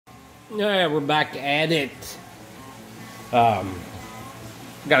Yeah, we're back at it. Got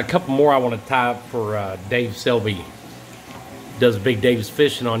a couple more I want to tie up for Dave Selby. Does Big Dave's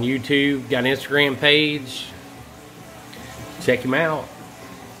Fishing on YouTube. Got an Instagram page. Check him out.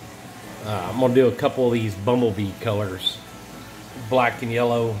 I'm going to do a couple of these Bumble Bee colors. Black and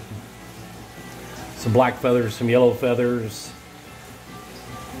yellow. Some black feathers, some yellow feathers.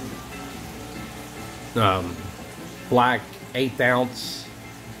 Black 1/8 ounce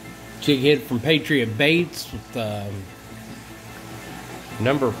jig head from Patriot Baits with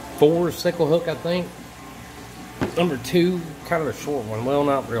number 4 sickle hook, I think. Number 2, kind of a short one. Well,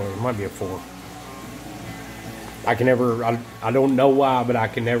 not really. It might be a 4. I can never, I don't know why, but I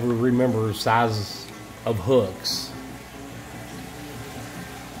can never remember sizes of hooks.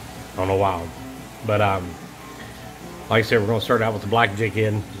 I don't know why. But, like I said, we're going to start out with the black jig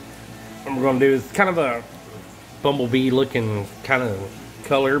head. And we're going to do is kind of a bumblebee looking kind of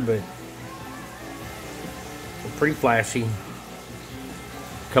color, but pretty flashy.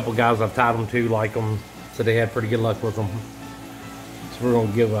 A couple guys I've tied them to like them, so they had pretty good luck with them. So we're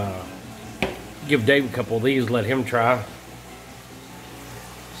going to give Dave a couple of these, let him try.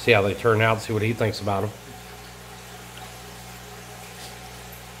 See how they turn out, see what he thinks about them.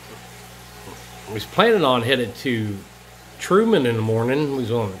 I was planning on headed to Truman in the morning. We was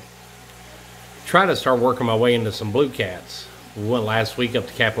going to try to start working my way into some blue cats. We went last week up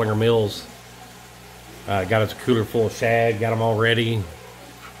to Kaplinger Mills. Got us a cooler full of shad, got them all ready.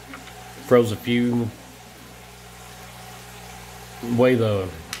 Froze a few. The way the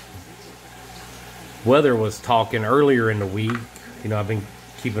weather was talking earlier in the week, you know, I've been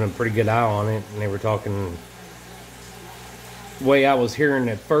keeping a pretty good eye on it, and they were talking, the way I was hearing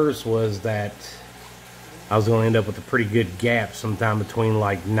at first was that I was going to end up with a pretty good gap sometime between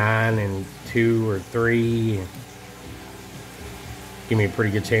like 9 and 2 or 3. Give me a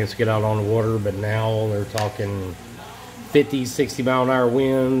pretty good chance to get out on the water, but now they're talking 50, 60 mile an hour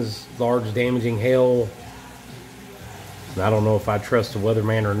winds, large damaging hail. And I don't know if I trust the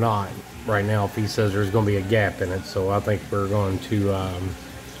weatherman or not right now if he says there's going to be a gap in it. So I think we're going to,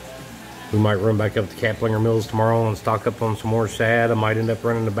 we might run back up to Kaplinger Mills tomorrow and stock up on some more shad. I might end up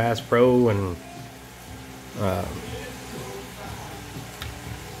running the Bass Pro and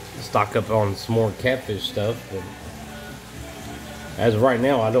stock up on some more catfish stuff. But as of right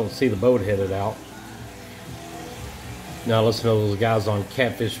now, I don't see the boat headed out. Now listen to those guys on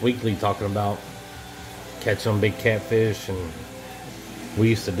Catfish Weekly talking about catching big catfish, and we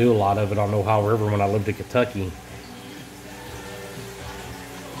used to do a lot of it on Ohio River when I lived in Kentucky.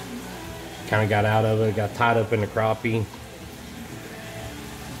 Kind of got out of it, got tied up in the crappie,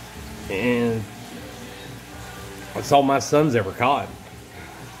 and that's all my son's ever caught.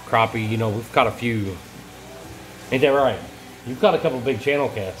 Crappie, you know, we've caught a few. Ain't that right? You've caught a couple big channel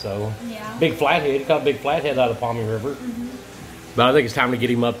cats, though. Yeah. Big flathead. Caught a big flathead out of Pomme River. But I think it's time to get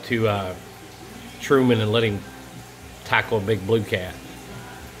him up to Truman and let him tackle a big blue cat.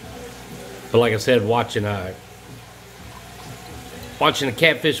 But like I said, watching the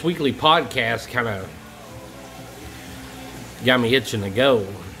Catfish Weekly podcast kind of got me itching to go.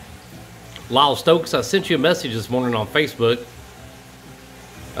 Lyle Stokes, I sent you a message this morning on Facebook.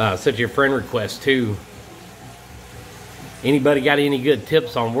 Sent you a friend request too. Anybody got any good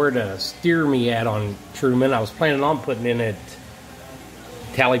tips on where to steer me at on Truman? I was planning on putting in at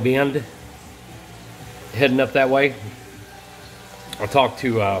Tally Bend, heading up that way. I talked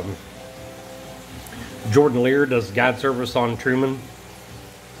to Jordan Lear, does guide service on Truman.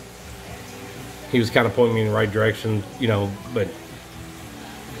 He was kind of pointing me in the right direction, you know, but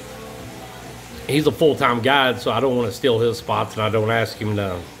he's a full-time guide, so I don't want to steal his spots, and I don't ask him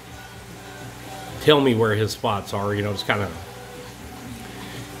to tell me where his spots are, you know, just kind of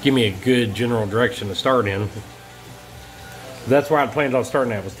give me a good general direction to start in. That's where I planned on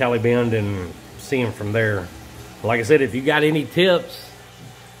starting at, was Tally Bend, and seeing from there. Like I said, if you got any tips,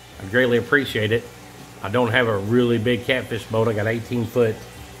 I'd greatly appreciate it. I don't have a really big catfish boat. I got 18-foot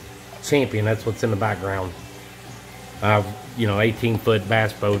Champion. That's what's in the background. You know, 18-foot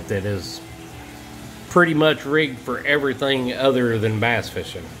bass boat that is pretty much rigged for everything other than bass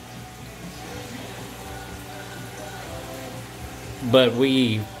fishing. But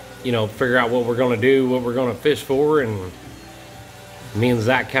we, you know, figure out what we're going to do, what we're going to fish for, and me and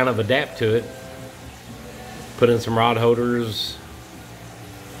Zach kind of adapt to it. Put in some rod holders.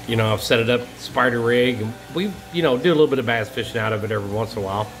 You know, I've set it up, spider rig. And we, you know, do a little bit of bass fishing out of it every once in a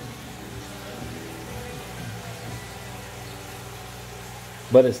while.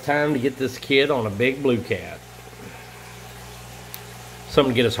 But it's time to get this kid on a big blue cat.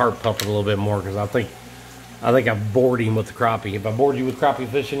 Something to get his heart pumping a little bit more, because I think I've bored him with the crappie. Have I bored you with crappie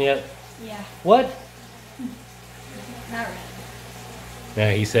fishing yet? Yeah. What? Not really.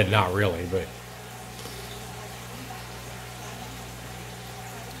 Yeah, he said not really, but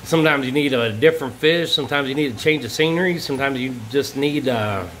sometimes you need a different fish. Sometimes you need a change of scenery. Sometimes you just need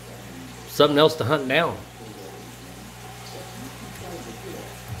something else to hunt down.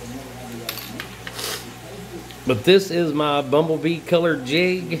 But this is my Bumble Bee colored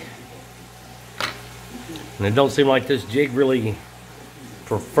jig. And it don't seem like this jig really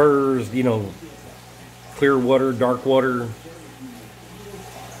prefers, you know, clear water, dark water.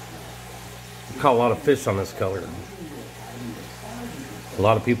 I caught a lot of fish on this color. A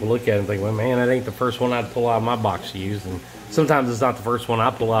lot of people look at it and think, well, man, that ain't the first one I'd pull out of my box to use. And sometimes it's not the first one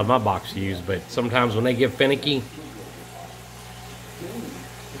I pull out of my box to use, but sometimes when they get finicky,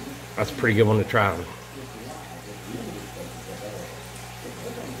 that's a pretty good one to try.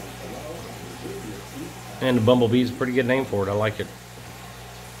 And the Bumble Bee is a pretty good name for it. I like it.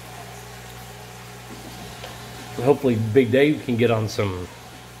 Hopefully Big Dave can get on some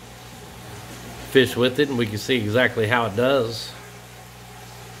fish with it and we can see exactly how it does.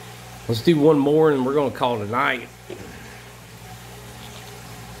 Let's do one more and we're going to call it a night.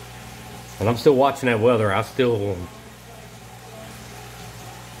 And I'm still watching that weather.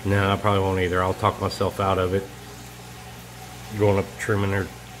 No, I probably won't either. I'll talk myself out of it. Going up trimming there.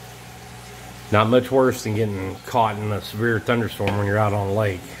 Not much worse than getting caught in a severe thunderstorm when you're out on a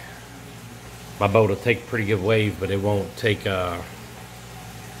lake. My boat will take a pretty good wave, but it won't take well,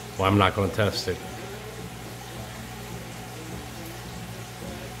 I'm not going to test it.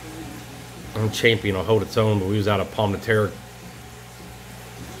 Champion will hold its own, but we was out of Pomme, Terre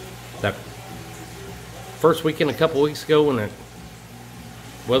that first weekend a couple weeks ago when the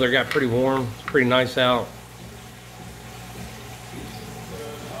weather got pretty warm. It's pretty nice out.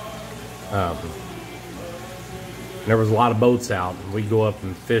 There was a lot of boats out. We'd go up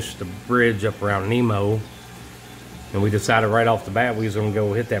and fish the bridge up around Nemo, and we decided right off the bat we was going to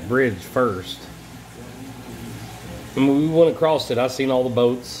go hit that bridge first. And when we went across it, I seen all the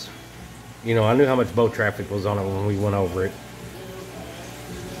boats. You know, I knew how much boat traffic was on it when we went over it.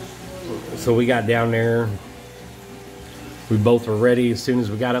 So we got down there. We both were ready. As soon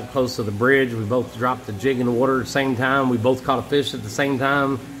as we got up close to the bridge, we both dropped the jig in the water at the same time. We both caught a fish at the same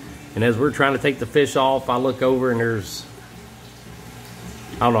time. And as we're trying to take the fish off, I look over and there's,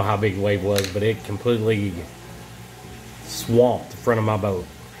 I don't know how big the wave was, but it completely swamped the front of my boat.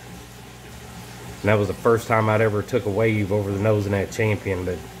 And that was the first time I'd ever took a wave over the nose of that Champion,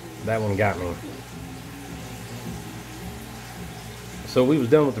 but that one got me. So we was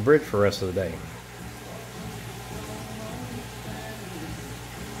done with the bridge for the rest of the day.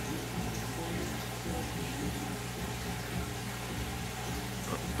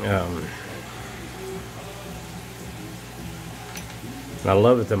 I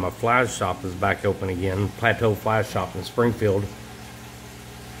love it that my fly shop is back open again. Plateau Fly Shop in Springfield.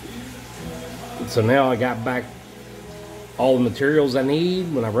 So now I got back all the materials I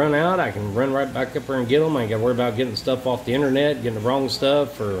need. When I run out, I can run right back up there and get them. I ain't got to worry about getting stuff off the internet, getting the wrong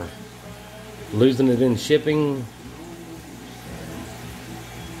stuff, or losing it in shipping.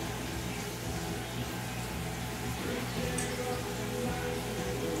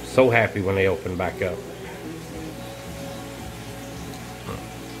 So happy when they open back up.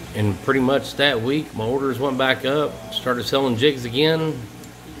 And pretty much that week, my orders went back up. Started selling jigs again.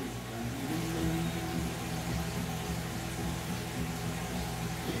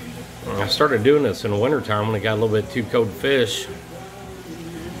 I started doing this in the wintertime when it got a little bit too cold to fish.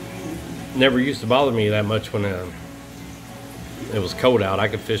 Never used to bother me that much when it was cold out. I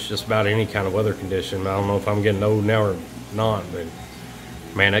could fish just about any kind of weather condition. I don't know if I'm getting old now or not, but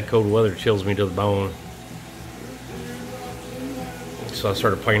man, that cold weather chills me to the bone. So I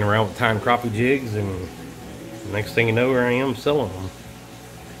started playing around with tying crappie jigs, and the next thing you know, here I am selling them.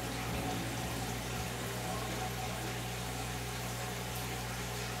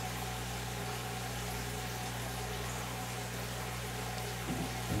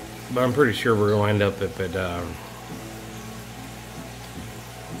 But I'm pretty sure we're going to end up at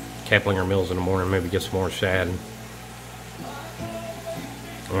Caplinger Mills in the morning, maybe get some more shad.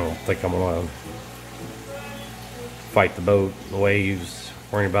 I don't think I'm going to fight the boat, the waves,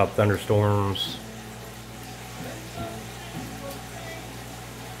 worrying about thunderstorms.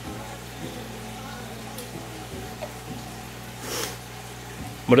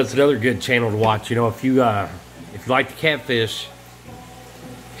 But it's another good channel to watch. You know, if you like to catfish,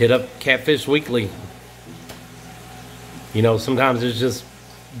 hit up Catfish Weekly. You know, sometimes it's just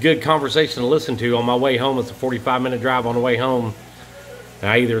good conversation to listen to on my way home. It's a 45-minute drive on the way home. And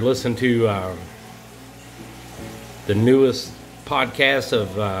I either listen to the newest podcast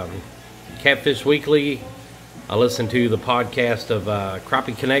of Catfish Weekly. I listen to the podcast of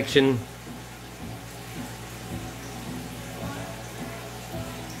Crappie Connection.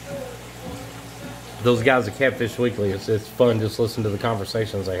 Those guys at Catfish Weekly, it's fun just listening to the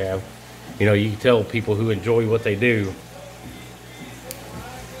conversations they have. You know, you can tell people who enjoy what they do,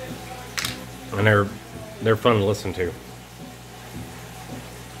 and they're fun to listen to.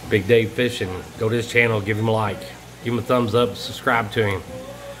 Big Dave Fishing, go to his channel, give him a like, give him a thumbs up, subscribe to him.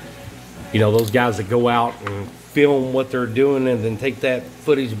 You know, those guys that go out and film what they're doing and then take that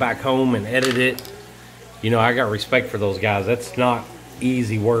footage back home and edit it. You know, I got respect for those guys. That's not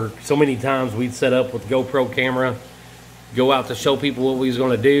easy work. So many times we'd set up with the GoPro camera, go out to show people what we was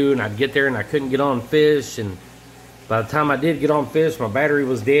going to do, and I'd get there and I couldn't get on fish, and by the time I did get on fish, my battery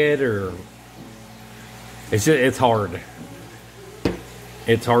was dead, or it's hard.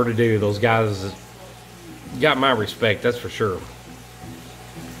 It's hard to do. Those guys got my respect, that's for sure.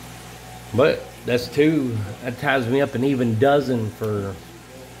 But that's two. That ties me up an even dozen for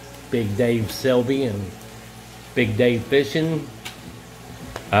Big Dave Selby and Big Dave Fishing.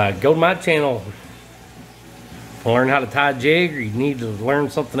 Go to my channel. Learn how to tie a jig, or you need to learn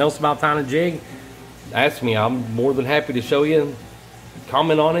something else about tying a jig, ask me. I'm more than happy to show you.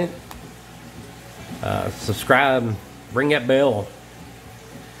 Comment on it. Subscribe. Ring that bell.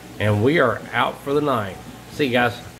 And we are out for the night. See you guys.